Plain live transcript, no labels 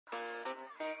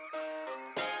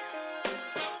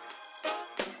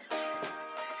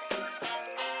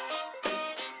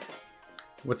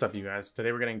What's up, you guys?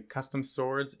 Today we're getting custom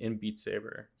swords in Beat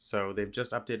Saber. So they've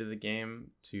just updated the game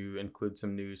to include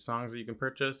some new songs that you can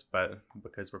purchase, but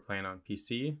because we're playing on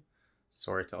PC,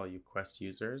 sorry to all you Quest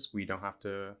users, we don't have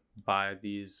to buy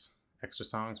these extra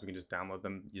songs. We can just download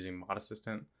them using Mod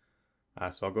Assistant.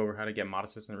 So I'll go over how to get Mod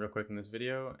Assistant real quick in this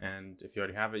video, and if you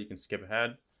already have it, you can skip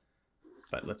ahead,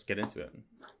 but let's get into it.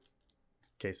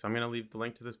 Okay, so I'm going to leave the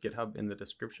link to this GitHub in the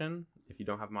description. If you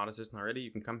don't have Mod Assistant already,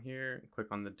 you can come here, click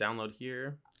on the download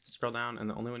here, scroll down, and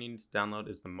the only one you need to download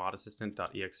is the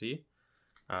modassistant.exe.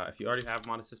 If you already have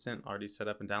Mod Assistant already set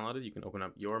up and downloaded, you can open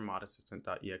up your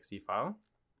modassistant.exe file.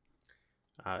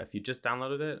 If you just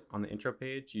downloaded it, on the intro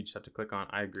page, you just have to click on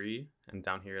I agree, and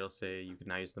down here it'll say you can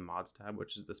now use the mods tab,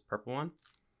 which is this purple one.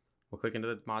 We'll click into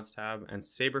the mods tab, and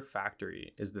Saber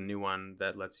Factory is the new one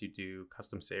that lets you do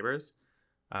custom sabers.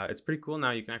 It's pretty cool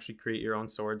now. You can actually create your own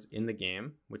swords in the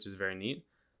game, which is very neat,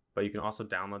 but you can also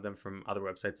download them from other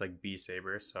websites like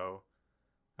Saber. So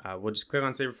we'll just click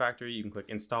on Saber Factory. You can click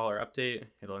install or update.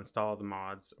 It'll install the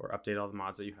mods or update all the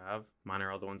mods that you have. Mine are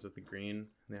all the ones with the green.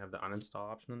 They have the uninstall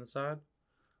option on the side.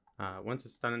 Once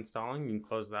it's done installing, you can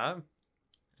close that,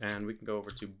 and we can go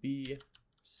over to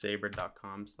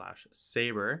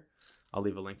bsaber.com/saber. I'll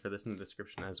leave a link for this in the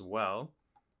description as well.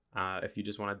 If you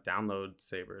just want to download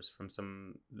sabers from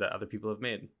some that other people have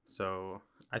made. So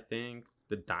I think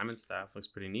the diamond staff looks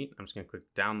pretty neat. I'm just going to click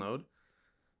download.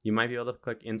 You might be able to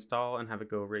click install and have it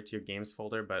go right to your games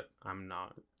folder, but I'm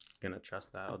not going to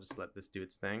trust that. I'll just let this do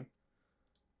its thing.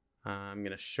 I'm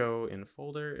going to show in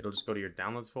folder. It'll just go to your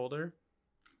downloads folder.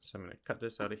 So I'm going to cut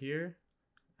this out of here,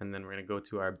 and then we're going to go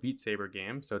to our Beat Saber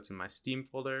game. So it's in my Steam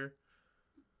folder.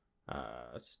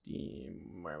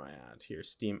 Steam, where am I at here?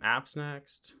 Steam apps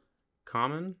next,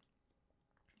 common,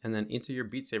 and then into your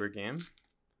Beat Saber game.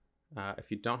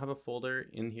 If you don't have a folder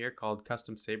in here called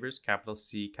custom sabers, capital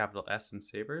C, capital S, and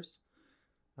sabers,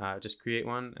 just create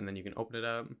one, and then you can open it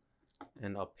up,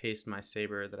 and I'll paste my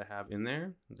saber that I have in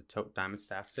there, the Tote Diamond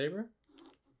Staff Saber.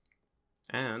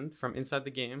 And from inside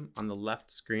the game, on the left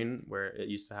screen where it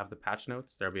used to have the patch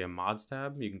notes, there'll be a mods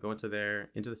tab. You can go into there,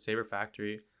 into the Saber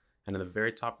Factory, and in the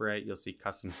very top right, you'll see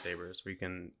custom sabers, where you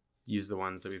can use the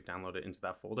ones that we've downloaded into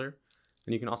that folder.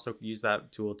 And you can also use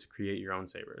that tool to create your own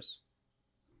sabers.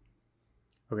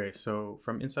 Okay, so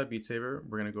from inside Beat Saber,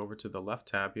 we're going to go over to the left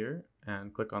tab here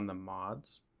and click on the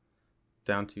mods,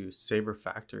 down to Saber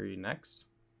Factory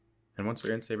next. And once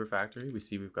we're in Saber Factory, we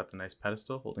see we've got the nice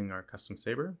pedestal holding our custom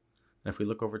saber. And if we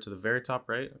look over to the very top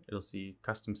right, it'll see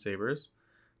custom sabers.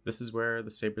 This is where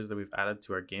the sabers that we've added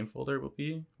to our game folder will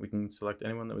be. We can select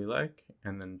anyone that we like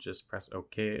and then just press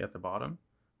OK at the bottom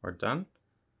or done.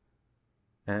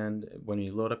 And when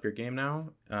you load up your game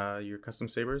now, your custom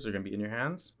sabers are going to be in your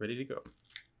hands, ready to go.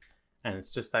 And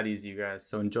it's just that easy, you guys.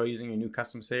 So enjoy using your new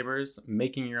custom sabers,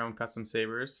 making your own custom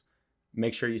sabers.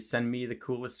 Make sure you send me the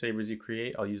coolest sabers you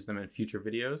create. I'll use them in future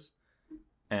videos.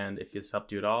 And if this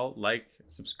helped you at all, like,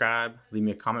 subscribe, leave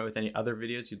me a comment with any other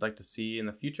videos you'd like to see in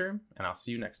the future, and I'll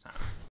see you next time.